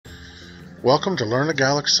Welcome to Learn a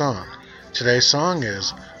Gaelic Song. Today's song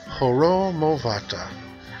is Horo mo bhàta.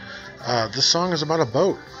 This song is about a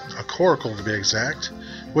boat, a coracle to be exact,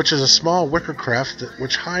 which is a small wicker craft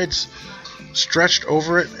which hides stretched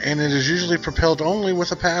over it, and it is usually propelled only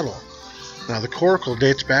with a paddle. Now, the coracle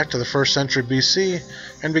dates back to the 1st century BC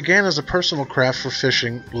and began as a personal craft for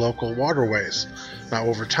fishing local waterways. Now,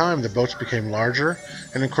 over time, the boats became larger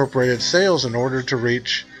and incorporated sails in order to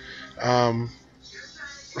reach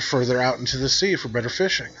further out into the sea for better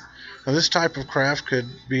fishing. Now, this type of craft could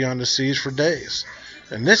be on the seas for days.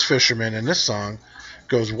 And this fisherman in this song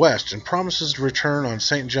goes west and promises to return on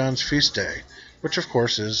St. John's feast day, which of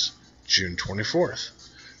course is June 24th.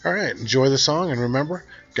 All right, enjoy the song, and remember,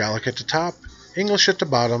 Gaelic at the top, English at the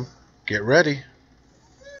bottom. Get ready.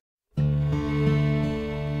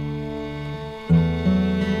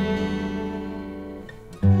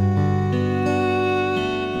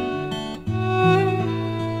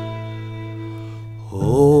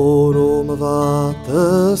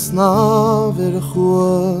 Bhàta snaver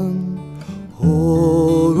Cruinn,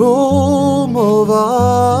 horo mo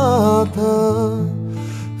bhàta.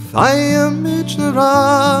 Feimich na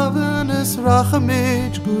raven is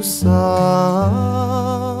rachamich gusa.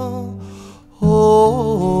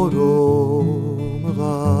 Horo mo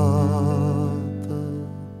bhàta,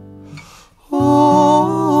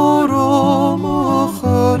 horo mo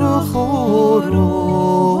chara choro.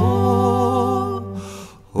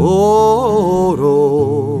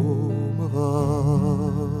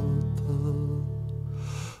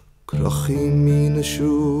 Crachim mina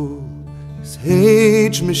shu is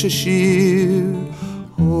hage mishashir.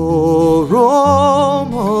 Horom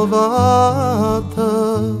havata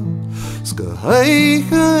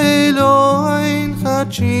skahaycha eloin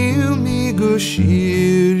chachil mi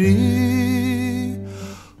gushiri.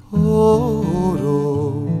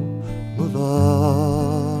 Horom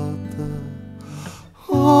havata,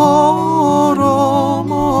 horom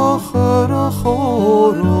achara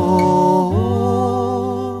choro.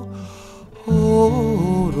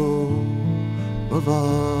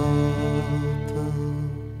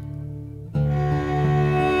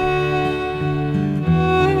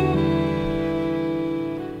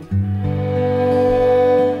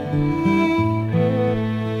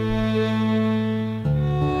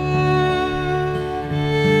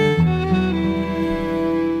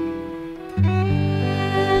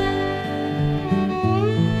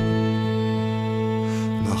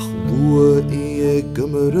 Nach bua ie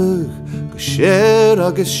gymryd Gysher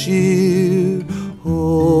agus shir,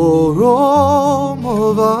 horom o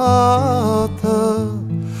bhàta.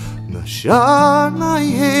 Na shar na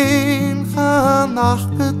yen chanach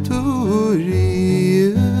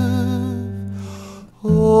geturiv,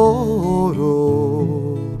 horom